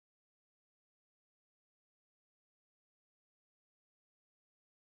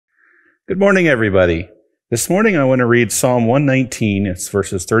Good morning, everybody. This morning I want to read Psalm 119. It's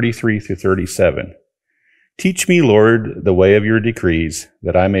verses 33 through 37. Teach me, Lord, the way of your decrees,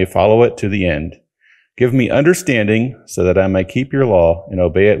 that I may follow it to the end. Give me understanding so that I may keep your law and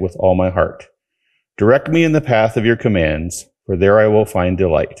obey it with all my heart. Direct me in the path of your commands, for there I will find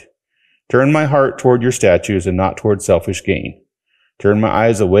delight. Turn my heart toward your statutes and not toward selfish gain. Turn my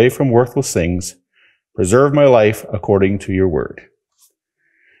eyes away from worthless things. Preserve my life according to your word.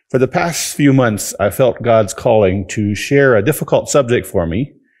 For the past few months, I felt God's calling to share a difficult subject for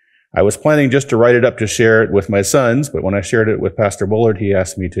me. I was planning just to write it up to share it with my sons, but when I shared it with Pastor Bullard, he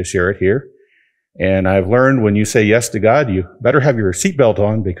asked me to share it here. And I've learned when you say yes to God, you better have your seatbelt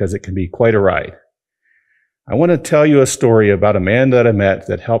on because it can be quite a ride. I want to tell you a story about a man that I met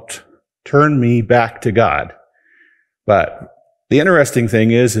that helped turn me back to God. But the interesting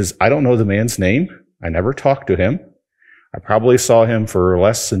thing is I don't know the man's name. I never talked to him. I probably saw him for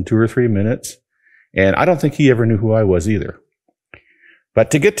less than 2 or 3 minutes, and I don't think he ever knew who I was either.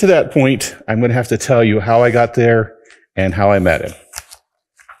 But to get to that point, I'm going to have to tell you how I got there and how I met him.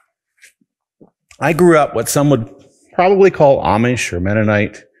 I grew up what some would probably call Amish or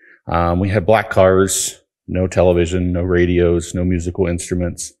Mennonite. We had black cars, no television, no radios, no musical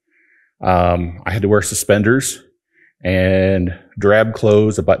instruments. I had to wear suspenders and drab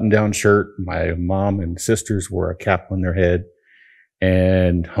clothes, a button-down shirt. My mom and sisters wore a cap on their head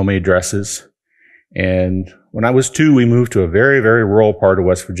and homemade dresses. And when I was 2, we moved to a very, very rural part of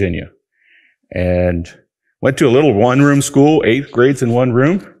West Virginia and went to a little one-room school, 8 grades in one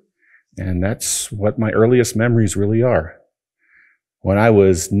room. And that's what my earliest memories really are. When I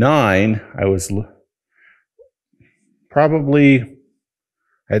was 9, I was probably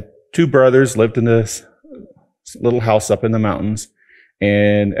had 2 brothers, lived in this little house up in the mountains,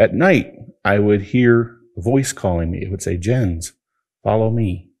 and at night I would hear a voice calling me. It would say, "Jens, follow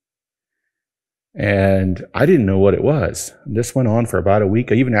me." And I didn't know what it was. This went on for about a week.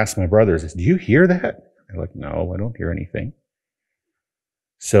 I even asked my brothers, "Do you hear that?" They're like, "No, I don't hear anything."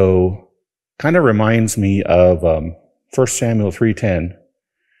 So kind of reminds me of 1 Samuel 3:10.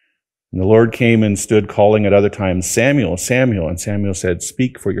 And the Lord came and stood calling at other times, "Samuel, Samuel." And Samuel said,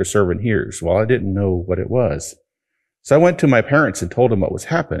 "Speak, for your servant hears." Well, I didn't know what it was. So I went to my parents and told them what was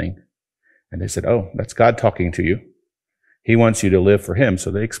happening. And they said, "Oh, that's God talking to you. He wants you to live for him."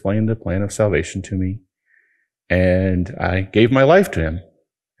 So they explained the plan of salvation to me. And I gave my life to him.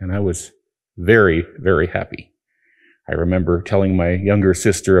 And I was very, very happy. I remember telling my younger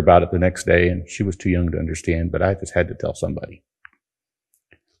sister about it the next day, and she was too young to understand, but I just had to tell somebody.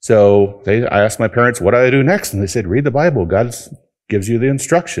 So I asked my parents, "What do I do next?" And they said, "Read the Bible. God gives you the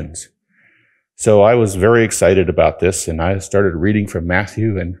instructions." So I was very excited about this, and I started reading from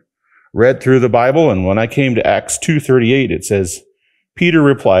Matthew and read through the Bible. And when I came to Acts 2:38, it says, "Peter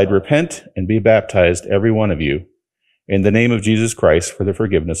replied, 'Repent and be baptized, every one of you, in the name of Jesus Christ for the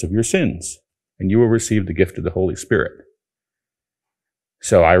forgiveness of your sins, and you will receive the gift of the Holy Spirit.'"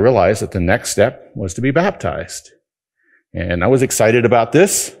 So I realized that the next step was to be baptized. And I was excited about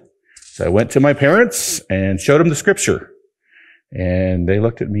this. So I went to my parents and showed them the scripture. And they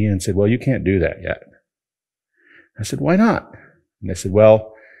looked at me and said, "Well, you can't do that yet." I said, "Why not?" And they said,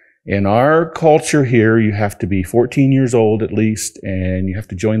 "Well, in our culture here, you have to be 14 years old at least, and you have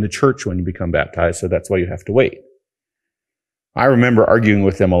to join the church when you become baptized, so that's why you have to wait." I remember arguing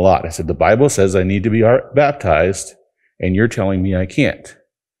with them a lot. I said, "The Bible says I need to be baptized, and you're telling me I can't."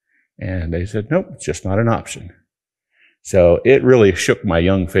 And they said, "Nope, it's just not an option." So it really shook my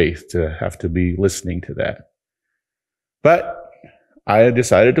young faith to have to be listening to that. But I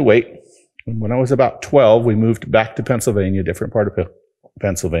decided to wait. When I was about 12, we moved back to Pennsylvania, a different part of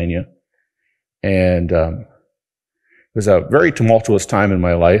Pennsylvania. And it was a very tumultuous time in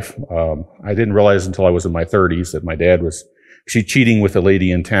my life. I didn't realize until I was in my 30s that my dad was actually cheating with a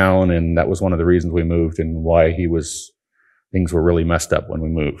lady in town, and that was one of the reasons we moved and why things were really messed up when we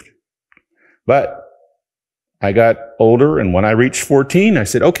moved. But I got older, and when I reached 14, I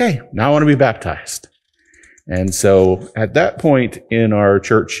said, "Okay, now I want to be baptized." And so at that point in our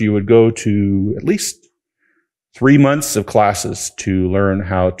church, you would go to at least 3 months of classes to learn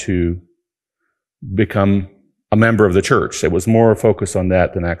how to become a member of the church. It was more focused on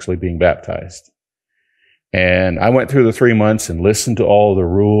that than actually being baptized. And I went through the 3 months and listened to all the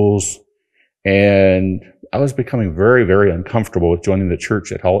rules, and I was becoming very, very uncomfortable with joining the church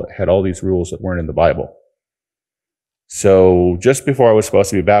that had all these rules that weren't in the Bible. So just before I was supposed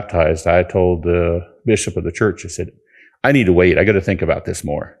to be baptized, I told the bishop of the church, I said, "I need to wait. I got to think about this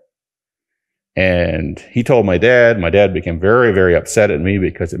more." And he told my dad. My dad became very, very upset at me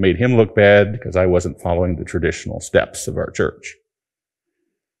because it made him look bad because I wasn't following the traditional steps of our church.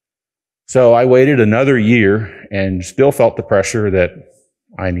 So I waited another year and still felt the pressure that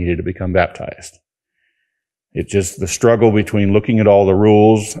I needed to become baptized. It's just the struggle between looking at all the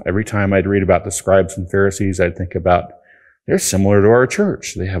rules. Every time I'd read about the scribes and Pharisees, I'd think about, they're similar to our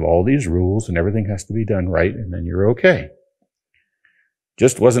church. They have all these rules and everything has to be done right, and then you're okay.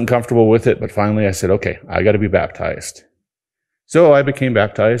 Just wasn't comfortable with it, but finally I said, okay, I got to be baptized. So I became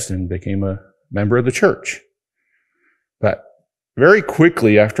baptized and became a member of the church. But very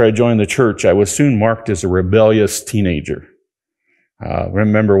quickly after I joined the church, I was soon marked as a rebellious teenager.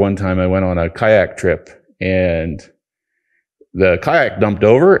 Remember one time I went on a kayak trip and the kayak dumped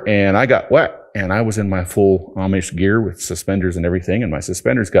over and I got wet, and I was in my full Amish gear with suspenders and everything, and my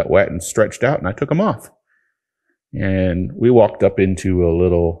suspenders got wet and stretched out and I took them off. And we walked up into a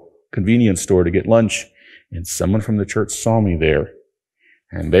little convenience store to get lunch, and someone from the church saw me there,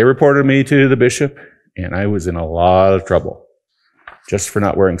 and they reported me to the bishop, and I was in a lot of trouble just for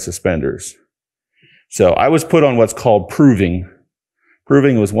not wearing suspenders. So I was put on what's called proving.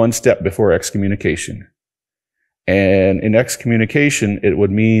 Proving was one step before excommunication. And in excommunication, it would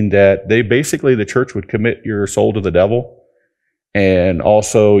mean that the church would commit your soul to the devil. And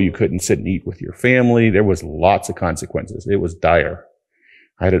also you couldn't sit and eat with your family. There was lots of consequences. It was dire.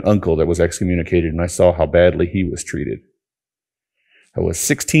 I had an uncle that was excommunicated, and I saw how badly he was treated. I was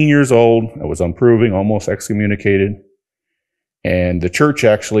 16 years old. I was on proving, almost excommunicated. And the church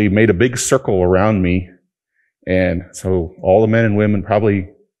actually made a big circle around me. And so all the men and women, probably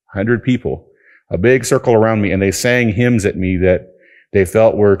 100 people, a big circle around me, and they sang hymns at me that they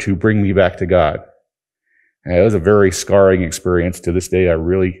felt were to bring me back to God. And it was a very scarring experience. To this day, I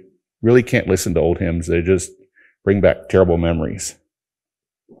really, really can't listen to old hymns. They just bring back terrible memories.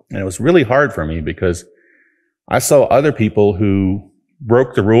 And it was really hard for me because I saw other people who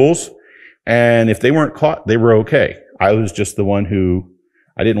broke the rules, and if they weren't caught, they were okay. I was just the one who,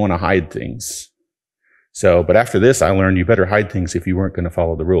 I didn't want to hide things. But after this, I learned you better hide things if you weren't going to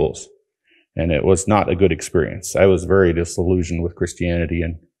follow the rules. And it was not a good experience. I was very disillusioned with Christianity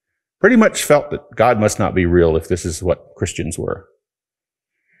and pretty much felt that God must not be real if this is what Christians were.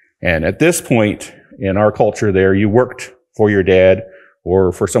 And at this point in our culture there, you worked for your dad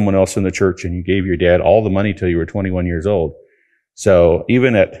or for someone else in the church, and you gave your dad all the money till you were 21 years old. So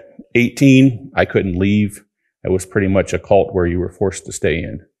even at 18, I couldn't leave. It was pretty much a cult where you were forced to stay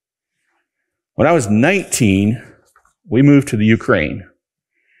in. When I was 19, we moved to the Ukraine.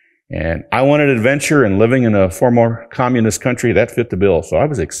 And I wanted adventure, and living in a former communist country, that fit the bill. So I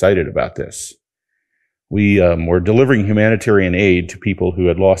was excited about this. We were delivering humanitarian aid to people who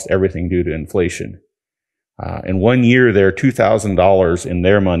had lost everything due to inflation. In 1 year there, $2,000 in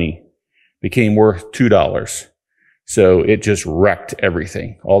their money became worth $2. So it just wrecked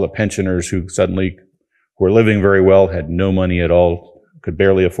everything. All the pensioners who suddenly were living very well had no money at all, could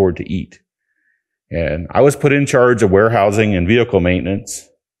barely afford to eat. And I was put in charge of warehousing and vehicle maintenance.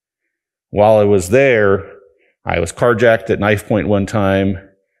 While I was there, I was carjacked at knife point one time,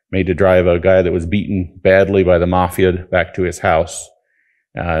 made to drive a guy that was beaten badly by the mafia back to his house.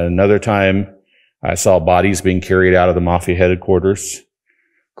 Another time, I saw bodies being carried out of the mafia headquarters.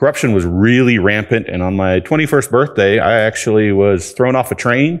 Corruption was really rampant, and on my 21st birthday, I actually was thrown off a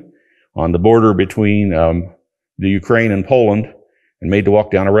train on the border between the Ukraine and Poland and made to walk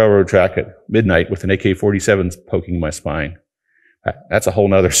down a railroad track at midnight with an AK-47 poking my spine. That's a whole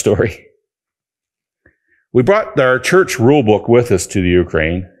nother story. We brought our church rule book with us to the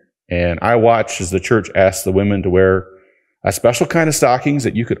Ukraine, and I watched as the church asked the women to wear a special kind of stockings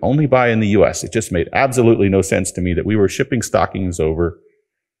that you could only buy in the U.S. It just made absolutely no sense to me that we were shipping stockings over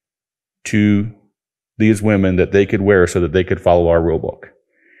to these women that they could wear so that they could follow our rule book.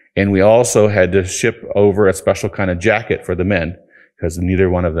 And we also had to ship over a special kind of jacket for the men because neither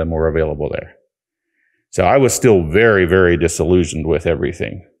one of them were available there. So I was still very, very disillusioned with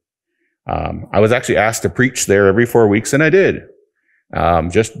everything. I was actually asked to preach there every 4 weeks, and I did.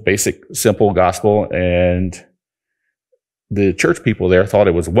 Just basic, simple gospel, and the church people there thought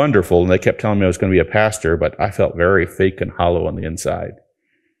it was wonderful, and they kept telling me I was going to be a pastor, but I felt very fake and hollow on the inside.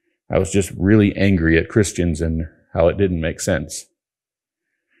 I was just really angry at Christians and how it didn't make sense.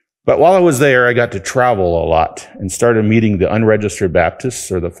 But while I was there, I got to travel a lot and started meeting the unregistered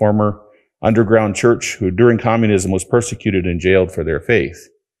Baptists, or the former underground church who during communism was persecuted and jailed for their faith.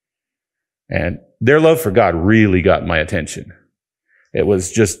 And their love for God really got my attention. It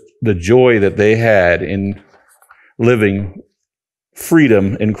was just the joy that they had in living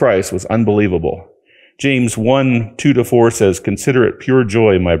freedom in Christ was unbelievable. James 1:2-4 says, "Consider it pure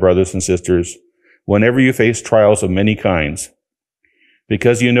joy, my brothers and sisters, whenever you face trials of many kinds,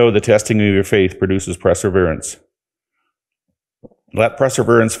 because you know the testing of your faith produces perseverance. Let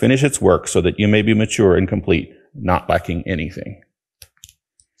perseverance finish its work so that you may be mature and complete, not lacking anything.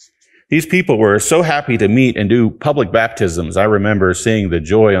 These people were so happy to meet and do public baptisms. I remember seeing the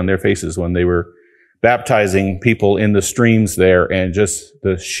joy on their faces when they were baptizing people in the streams there, and just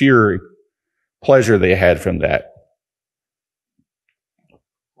the sheer pleasure they had from that.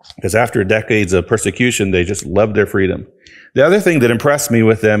 Because after decades of persecution, they just loved their freedom. The other thing that impressed me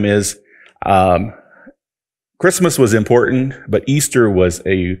with them is Christmas was important, but Easter was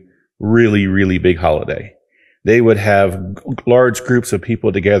a really, really big holiday. They would have large groups of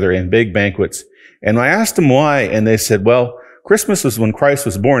people together in big banquets. And I asked them why, and they said, well, Christmas was when Christ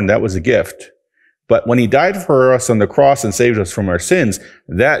was born. That was a gift. But when he died for us on the cross and saved us from our sins,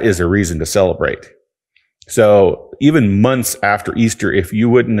 that is a reason to celebrate. So even months after Easter, if you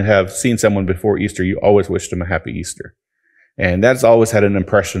wouldn't have seen someone before Easter, you always wished them a happy Easter. And that's always had an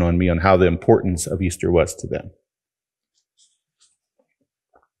impression on me on how the importance of Easter was to them.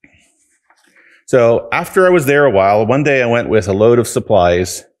 So after I was there a while, one day I went with a load of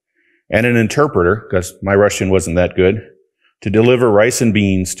supplies and an interpreter, because my Russian wasn't that good, to deliver rice and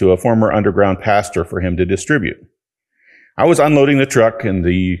beans to a former underground pastor for him to distribute. I was unloading the truck, and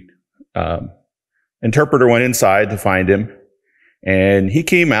the interpreter went inside to find him, and he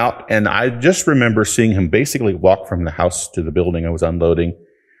came out, and I just remember seeing him basically walk from the house to the building I was unloading.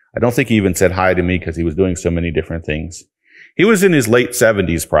 I don't think he even said hi to me because he was doing so many different things. He was in his late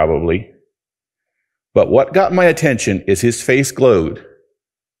 70s probably. But what got my attention is his face glowed.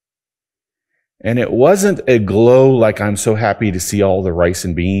 And it wasn't a glow like I'm so happy to see all the rice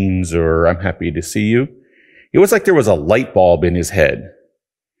and beans or I'm happy to see you. It was like there was a light bulb in his head.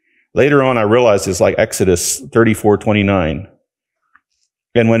 Later on, I realized it's like Exodus 34:29.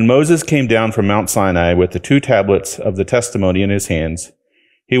 And when Moses came down from Mount Sinai with the 2 tablets of the testimony in his hands,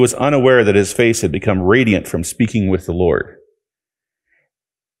 he was unaware that his face had become radiant from speaking with the Lord.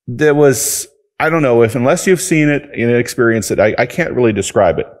 There was, I don't know, unless you've seen it and experienced it, I can't really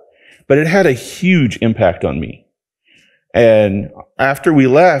describe it. But it had a huge impact on me. And after we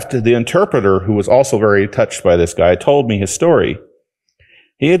left, the interpreter, who was also very touched by this guy, told me his story.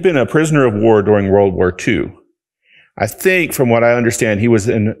 He had been a prisoner of war during World War II. I think, from what I understand, he was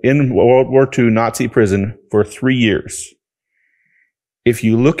in World War II Nazi prison for 3 years. If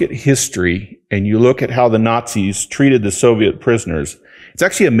you look at history and you look at how the Nazis treated the Soviet prisoners, it's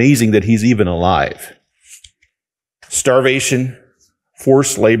actually amazing that he's even alive. Starvation,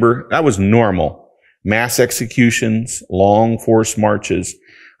 forced labor, that was normal. Mass executions, long forced marches.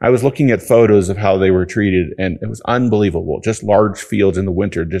 I was looking at photos of how they were treated, and it was unbelievable. Just large fields in the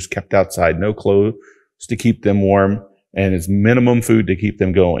winter, just kept outside, no clothes to keep them warm, and it's minimum food to keep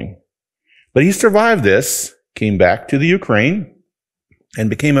them going. But he survived this, came back to the Ukraine, and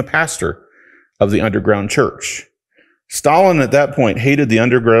became a pastor of the underground church. Stalin at that point hated the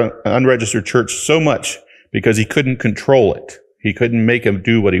unregistered church so much because he couldn't control it. He couldn't make him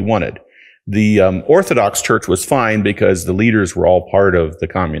do what he wanted. The Orthodox Church was fine because the leaders were all part of the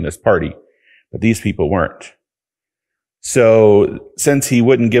Communist Party, but these people weren't. So since he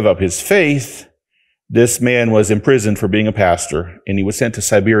wouldn't give up his faith, this man was imprisoned for being a pastor, and he was sent to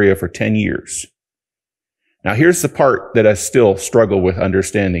Siberia for 10 years. Now here's the part that I still struggle with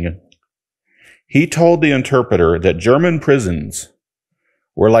understanding. He told the interpreter that German prisons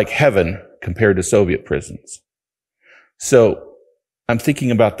were like heaven compared to Soviet prisons. So I'm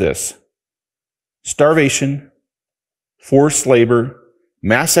thinking about this. Starvation, forced labor,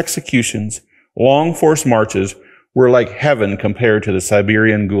 mass executions, long forced marches were like heaven compared to the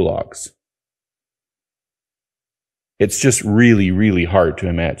Siberian gulags. It's just really, really hard to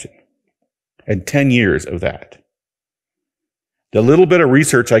imagine. And 10 years of that. The little bit of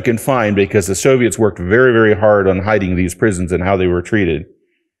research I can find, because the Soviets worked very, very hard on hiding these prisons and how they were treated,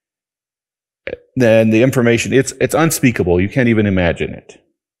 then the information, it's unspeakable. You can't even imagine it.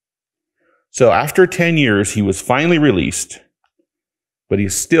 So after 10 years, he was finally released, but he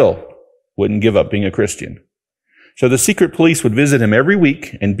still wouldn't give up being a Christian. So the secret police would visit him every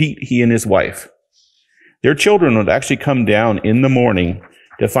week and beat he and his wife. Their children would actually come down in the morning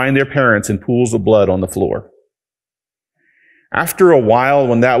to find their parents in pools of blood on the floor. After a while,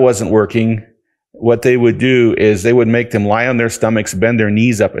 when that wasn't working, what they would do is they would make them lie on their stomachs, bend their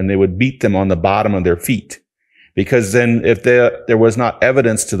knees up, and they would beat them on the bottom of their feet. Because then if there was not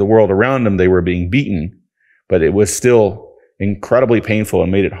evidence to the world around them, they were being beaten, but it was still incredibly painful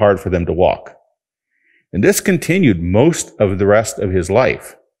and made it hard for them to walk. And this continued most of the rest of his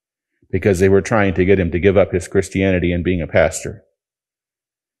life because they were trying to get him to give up his Christianity and being a pastor.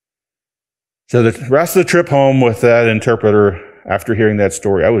 So the rest of the trip home with that interpreter, after hearing that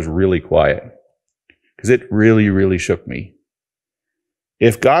story, I was really quiet because it really, really shook me.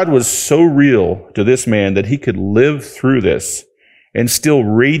 If God was so real to this man that he could live through this and still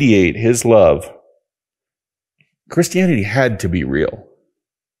radiate his love, Christianity had to be real.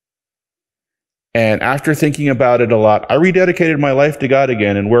 And after thinking about it a lot, I rededicated my life to God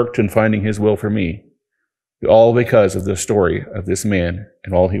again and worked in finding his will for me. All because of the story of this man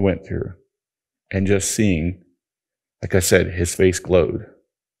and all he went through. And just seeing, like I said, his face glowed.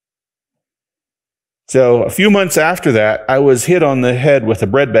 So a few months after that, I was hit on the head with a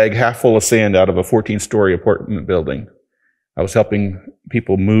bread bag half full of sand out of a 14-story apartment building. I was helping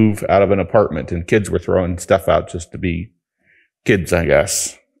people move out of an apartment, and kids were throwing stuff out just to be kids, I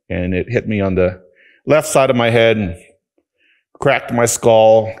guess. And it hit me on the left side of my head and cracked my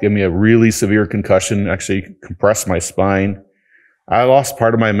skull, gave me a really severe concussion, actually compressed my spine. I lost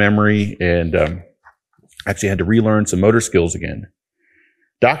part of my memory and actually had to relearn some motor skills again.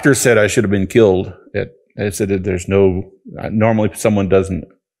 Doctors said I should have been killed. They said that there's no, normally someone doesn't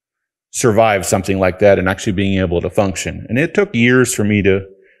survive something like that and actually being able to function. And it took years for me to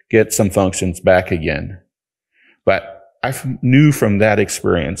get some functions back again. But I knew from that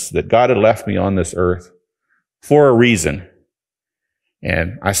experience that God had left me on this earth for a reason.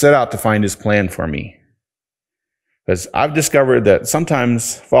 And I set out to find his plan for me. Because I've discovered that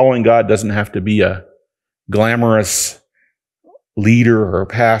sometimes following God doesn't have to be a glamorous leader or a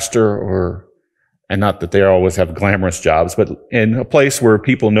pastor, and not that they always have glamorous jobs, but in a place where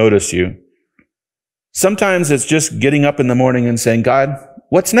people notice you. Sometimes it's just getting up in the morning and saying, God,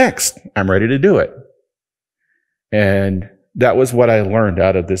 what's next? I'm ready to do it. And that was what I learned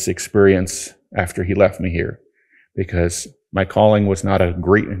out of this experience after he left me here, because my calling was not a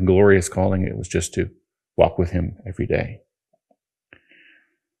great and glorious calling. It was just to walk with him every day.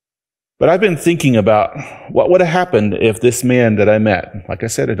 But I've been thinking about what would have happened if this man that I met, like I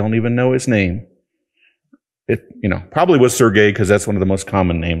said, I don't even know his name. It, probably was Sergei, because that's one of the most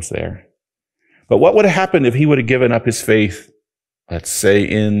common names there. But what would have happened if he would have given up his faith, let's say,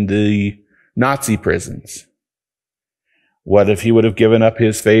 in the Nazi prisons? What if he would have given up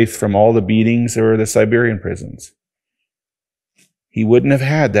his faith from all the beatings or the Siberian prisons? He wouldn't have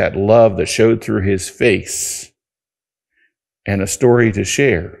had that love that showed through his face and a story to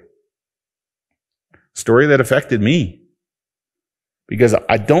share. Story that affected me. Because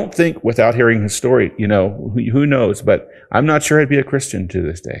I don't think without hearing his story, who knows, but I'm not sure I'd be a Christian to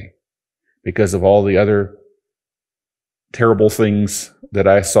this day because of all the other terrible things that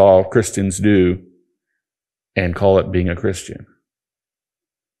I saw Christians do and call it being a Christian.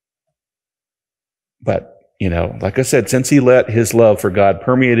 But, like I said, since he let his love for God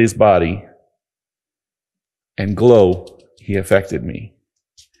permeate his body and glow, he affected me.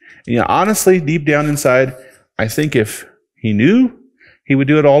 Honestly, deep down inside, I think if he knew, he would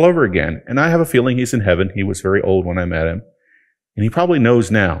do it all over again. And I have a feeling he's in heaven. He was very old when I met him. And he probably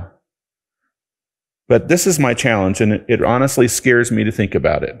knows now. But this is my challenge, and it honestly scares me to think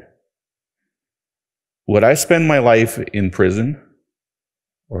about it. Would I spend my life in prison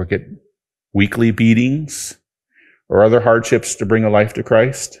or get weekly beatings or other hardships to bring a life to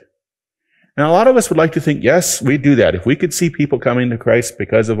Christ? And a lot of us would like to think, yes, we'd do that. If we could see people coming to Christ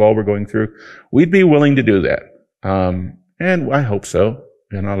because of all we're going through, we'd be willing to do that. And I hope so.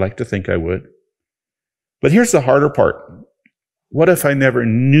 And I like to think I would. But here's the harder part. What if I never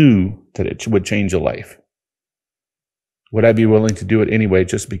knew that it would change a life? Would I be willing to do it anyway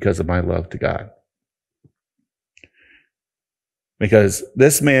just because of my love to God? Because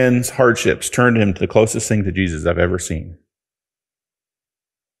this man's hardships turned him to the closest thing to Jesus I've ever seen.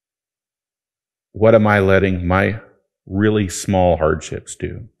 What am I letting my really small hardships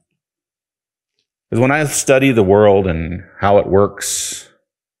do? Because when I study the world and how it works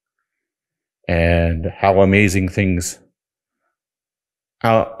and how amazing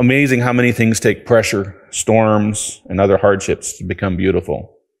how many things take pressure, storms, and other hardships to become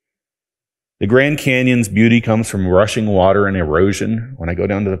beautiful. The Grand Canyon's beauty comes from rushing water and erosion. When I go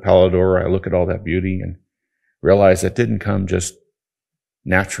down to the Palador, I look at all that beauty and realize it didn't come just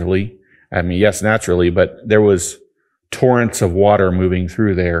naturally. I mean, yes, naturally, but there was torrents of water moving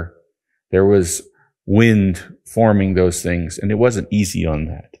through there. There was wind forming those things, and it wasn't easy on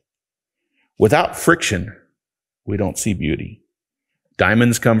that. Without friction, we don't see beauty.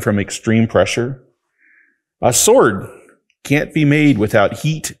 Diamonds come from extreme pressure. A sword can't be made without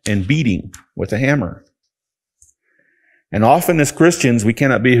heat and beating with a hammer. And often as Christians, we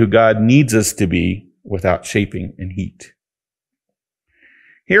cannot be who God needs us to be without shaping and heat.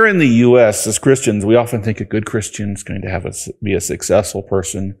 Here in the U.S., as Christians, we often think a good Christian is going to be a successful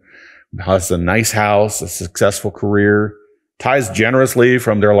person, has a nice house, a successful career, tithes generously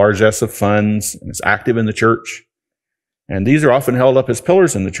from their largesse of funds, and is active in the church. And these are often held up as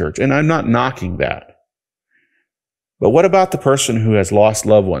pillars in the church, and I'm not knocking that. But what about the person who has lost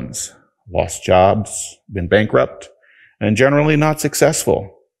loved ones, lost jobs, been bankrupt, and generally not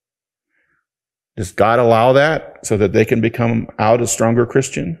successful? Does God allow that so that they can become out a stronger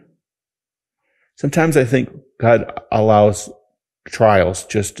Christian? Sometimes I think God allows trials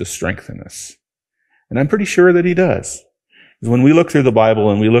just to strengthen us. And I'm pretty sure that he does. Because when we look through the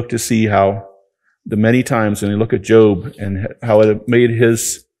Bible and we look to see how the many times when we look at Job and how it made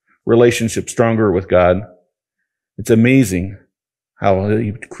his relationship stronger with God, it's amazing how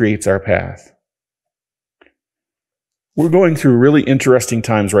he creates our path. We're going through really interesting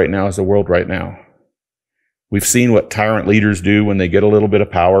times right now as a world right now. We've seen what tyrant leaders do when they get a little bit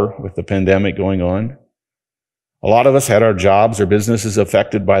of power with the pandemic going on. A lot of us had our jobs or businesses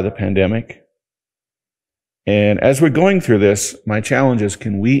affected by the pandemic. And as we're going through this, my challenge is,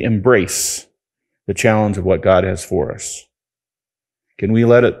 can we embrace the challenge of what God has for us? Can we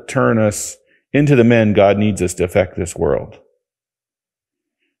let it turn us into the men God needs us to affect this world?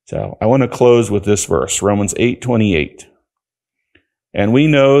 So I want to close with this verse, Romans 8:28. And we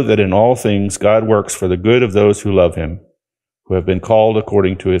know that in all things God works for the good of those who love him, who have been called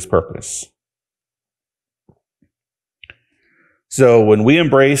according to his purpose. So when we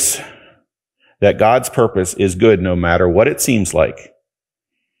embrace that God's purpose is good no matter what it seems like,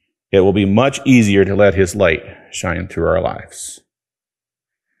 it will be much easier to let his light shine through our lives.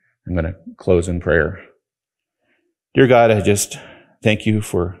 I'm going to close in prayer. Dear God, I just thank you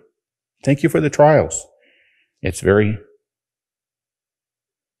for the trials. It's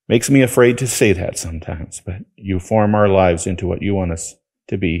makes me afraid to say that sometimes, but you form our lives into what you want us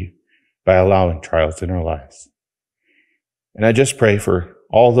to be by allowing trials in our lives. And I just pray for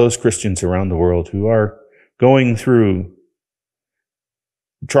all those Christians around the world who are going through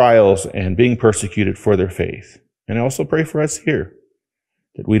trials and being persecuted for their faith. And I also pray for us here,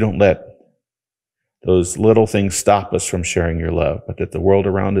 that we don't let those little things stop us from sharing your love, but that the world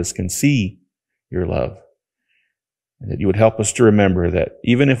around us can see your love. And that you would help us to remember that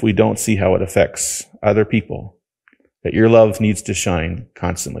even if we don't see how it affects other people, that your love needs to shine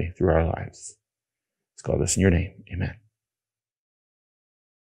constantly through our lives. Let's call this in your name. Amen.